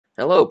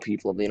Hello,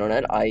 people of the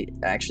internet. I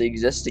actually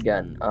exist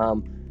again.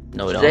 No,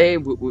 we today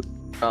don't.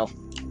 oh,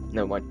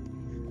 never mind.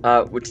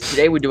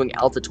 Today we're doing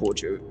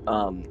Altitorture,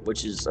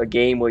 which is a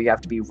game where you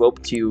have to be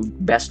roped to your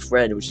best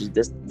friend, which is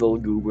this little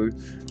goober.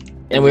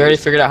 And we already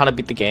figured out how to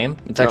beat the game.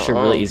 It's actually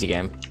a really easy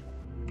game.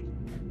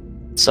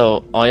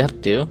 So all you have to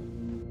do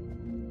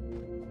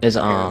is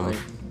Ow.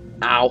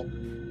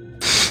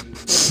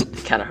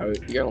 Kind of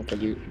hurt. You don't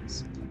think you?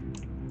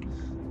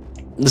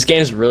 This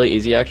game is really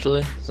easy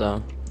actually.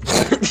 So.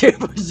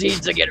 Proceeds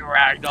to get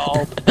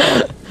ragdoll.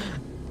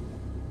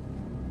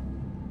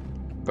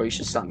 Bro, you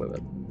should stop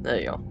moving. There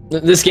you go.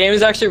 This game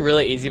is actually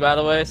really easy, by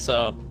the way.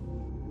 So.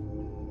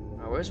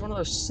 Where's one of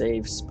those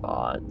save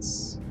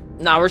spots?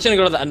 Nah, we're just gonna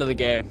go to the end of the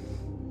game.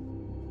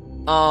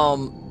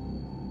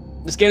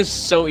 This game is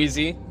so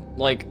easy.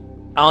 Like,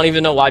 I don't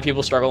even know why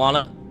people struggle on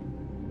it.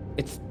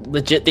 It's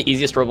legit the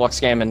easiest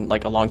Roblox game in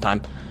like a long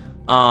time.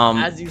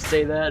 As you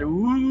say that,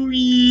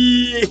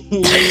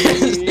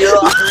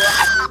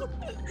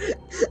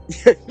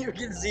 you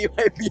can see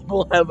why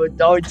people have a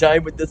hard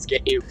time with this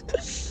game.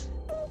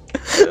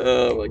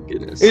 Oh my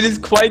goodness. It is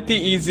quite the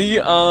easy.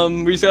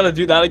 We just gotta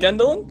do that again,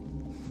 Dylan.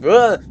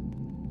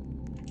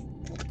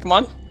 Come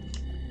on.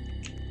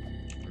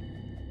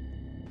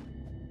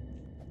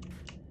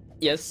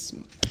 Yes.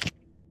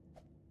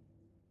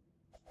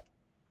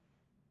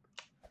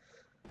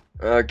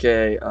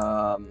 Okay,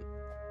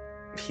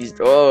 he's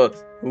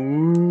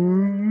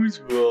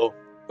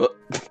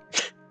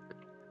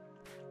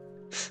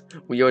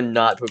we are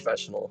not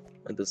professional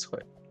at this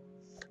point.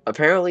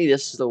 Apparently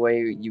this is the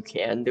way you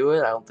can do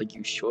it. I don't think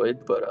you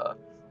should, but I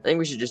think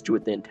we should just do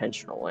it the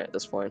intentional way at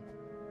this point.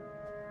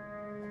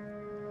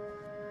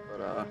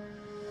 But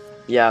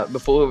yeah,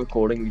 before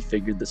recording we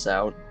figured this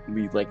out.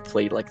 We like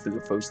played like through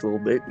the first little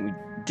bit and we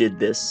did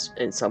this,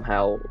 and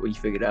somehow we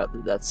figured out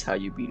that that's how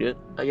you beat it,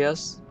 I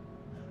guess.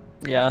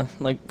 Yeah,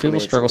 like people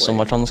struggle so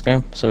much on this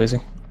game. So easy.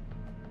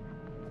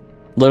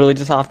 Literally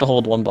just have to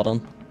hold one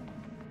button.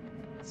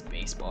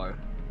 Spacebar.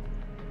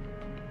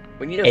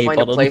 We need to find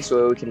a place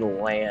where we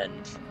can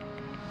land.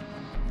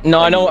 No,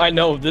 I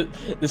know.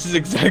 This is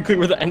exactly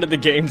where the end of the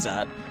game's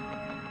at.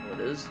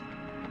 What is?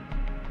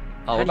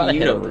 Oh, we're about to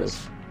hit a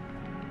roof.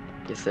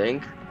 You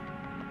think?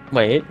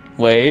 Wait.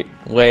 Let's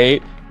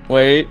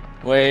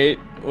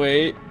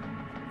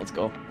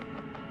go.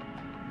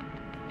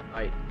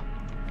 Alright.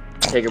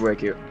 Take a break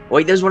here.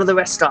 Wait, there's one of the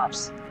rest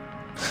stops.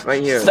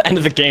 Right here. It's the end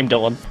of the game,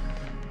 Dylan.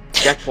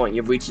 Checkpoint.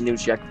 You've reached a new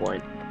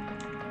checkpoint.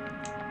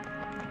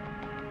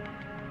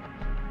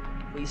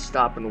 Please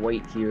stop and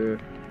wait here.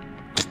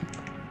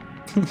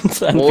 It's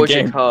the end of the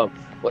game.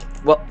 What?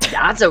 Well,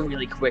 that's a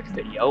really quick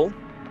video.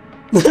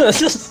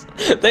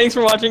 Thanks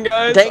for watching,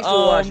 guys. Thanks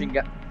for watching,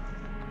 guys.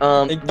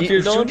 Should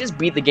we Dylan? just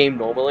beat the game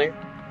normally?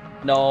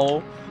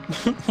 No.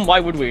 Why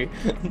would we?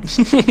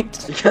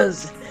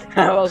 Because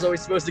how else are we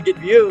supposed to get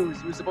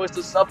views? We're supposed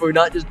to suffer,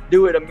 not just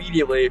do it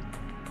immediately.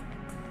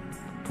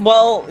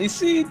 Well, you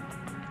see.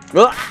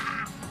 Get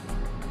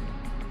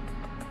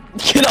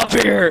up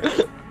here!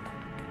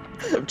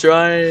 I'm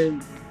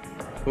trying.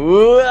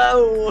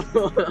 Whoa!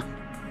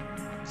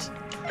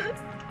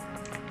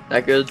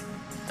 That good?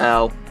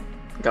 Ow.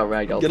 Got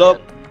ragdolled. Get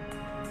up.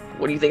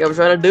 What do you think I was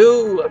trying to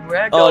do? I'm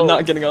ragdolled. Oh,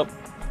 not getting up.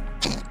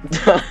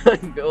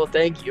 Oh,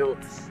 thank you.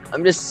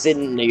 I'm just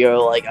sitting here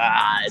like,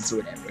 it's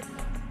whatever.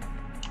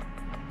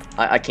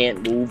 I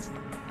can't move.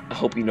 I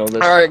hope you know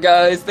this. Alright,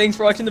 guys. Thanks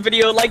for watching the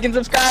video. Like and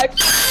subscribe.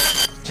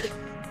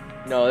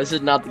 No, this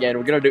is not the end.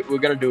 We're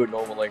gonna do it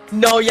normally.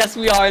 No, yes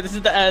we are. This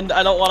is the end.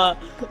 I don't wanna.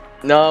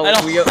 No,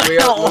 we're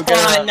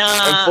gonna.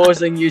 I'm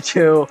forcing you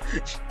to.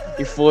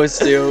 You're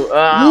forced to.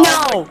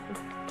 No.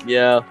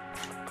 Yeah.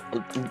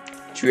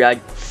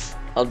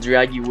 I'll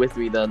drag you with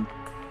me then.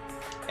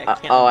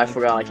 Oh, I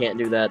forgot. I can't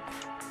do that.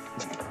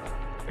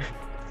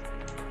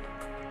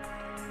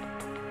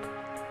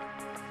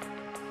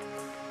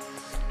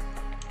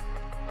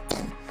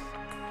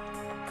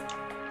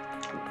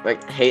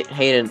 Like,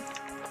 Hayden.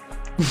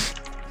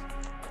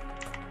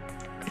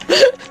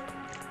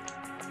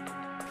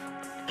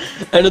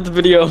 End of the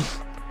video.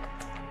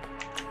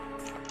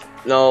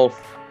 No.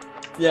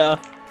 Yeah.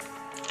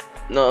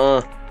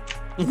 Nuh-uh.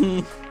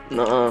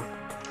 Nuh-uh.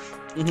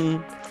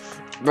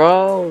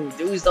 Bro,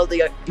 do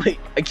something.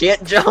 I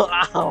can't jump.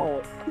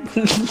 Ow.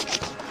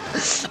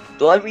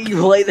 Let me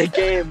play the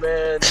game,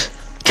 man.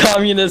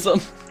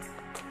 Communism.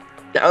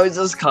 That was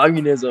just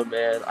communism,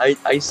 man.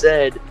 I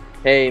said,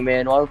 hey,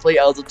 man, wanna play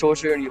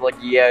Altitorture? And you're like,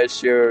 yeah,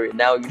 sure. And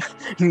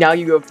now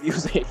you're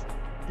refusing.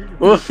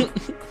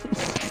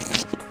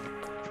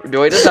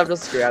 Do I just have to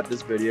scrap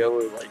this video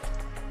or like?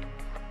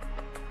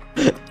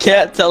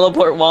 Can't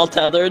teleport while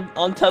tethered.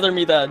 Untether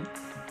me then.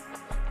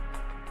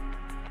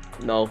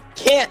 No.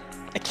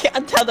 I can't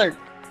untether.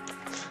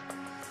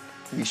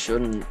 You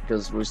shouldn't,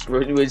 because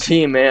we're a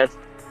team, man.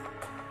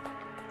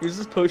 Use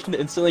this potion to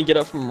instantly get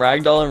up from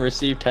ragdoll and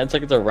receive 10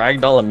 seconds of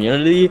ragdoll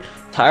immunity.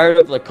 Tired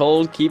of the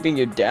cold keeping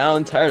you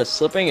down? Tired of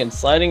slipping and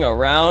sliding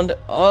around?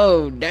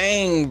 Oh,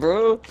 dang,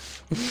 bro.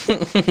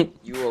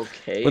 You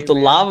okay? With the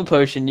man? lava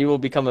potion, you will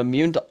become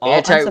immune to all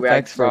ice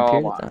effects for a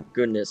period of time.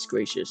 Goodness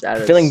gracious.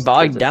 Feeling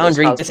bogged down,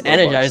 drink this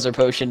energizer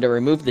potion to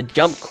remove the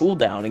jump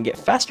cooldown and get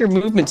faster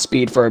movement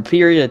speed for a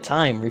period of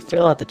time.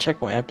 Refill at the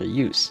checkpoint after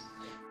use.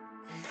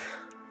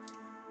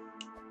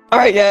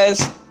 Alright,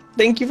 guys.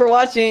 Thank you for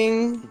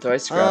watching. Do I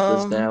scrap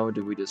this now, or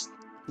do we just...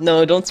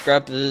 No, don't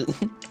scrap it.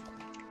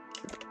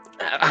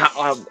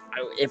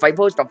 If I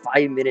post a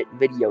 5-minute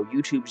video,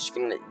 YouTube's just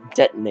gonna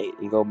detonate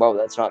and go, bro,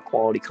 that's not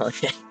quality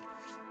content.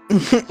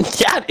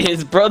 Yeah, it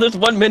is, bro. There's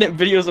 1-minute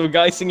videos of a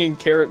guy singing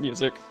carrot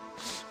music.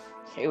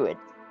 Carrot.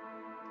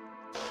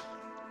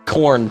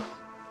 Corn.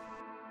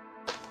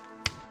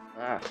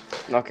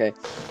 Okay.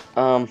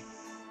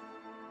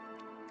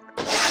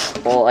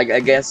 Well, I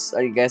guess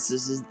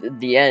this is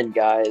the end,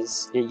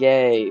 guys.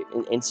 Yay!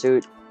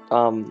 Insert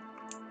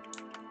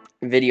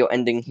video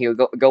ending here.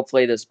 Go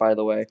play this, by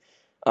the way.